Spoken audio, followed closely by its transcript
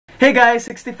Hey guys,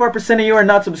 64% of you are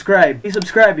not subscribed. Please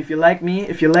subscribe if you like me.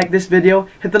 If you like this video,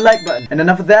 hit the like button. And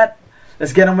enough of that,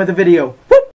 let's get on with the video.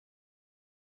 Woo!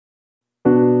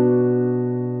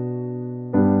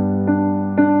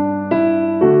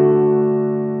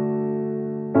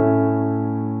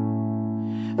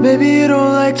 Maybe you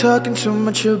don't like talking too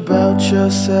much about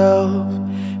yourself,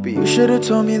 but you should've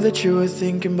told me that you were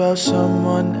thinking about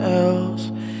someone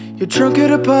else. You're drunk at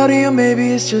a party, or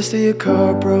maybe it's just that your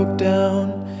car broke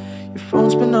down. Your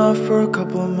phone's been off for a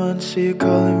couple of months, so you're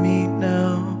calling me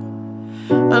now.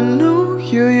 I know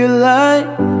you like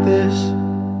this.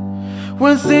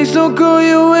 When things don't go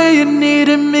your way, you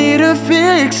needed me to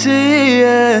fix it,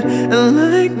 yeah. And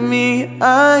like me,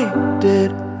 I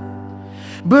did,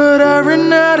 but I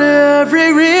ran out of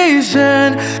every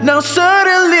reason. Now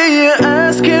suddenly you're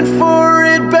asking for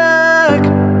it back.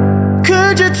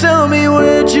 Could you tell me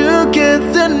where'd you get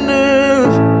the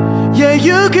nerve? Yeah,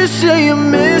 you could say you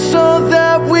miss all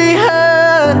that we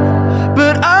had,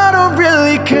 but I don't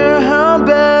really care how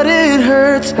bad it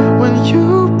hurts when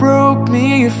you broke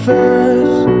me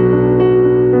first.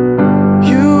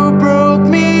 You broke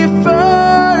me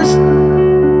first.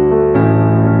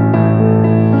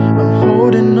 I'm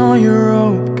holding on your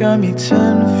rope, got me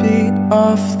 10 feet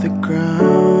off the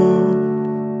ground.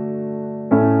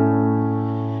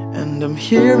 And I'm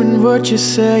hearing what you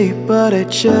say, but I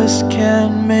just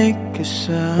can't make a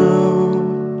sound.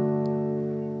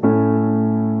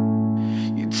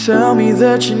 You tell me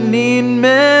that you need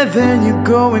me, then you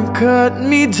go and cut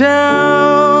me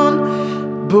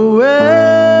down. But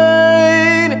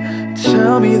wait,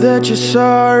 tell me that you're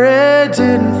sorry,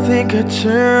 didn't think I'd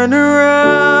turn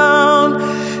around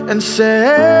and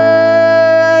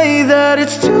say that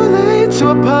it's too late to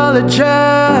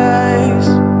apologize.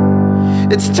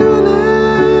 It's too late.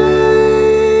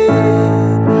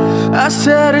 I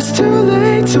said it's too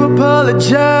late to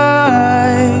apologize.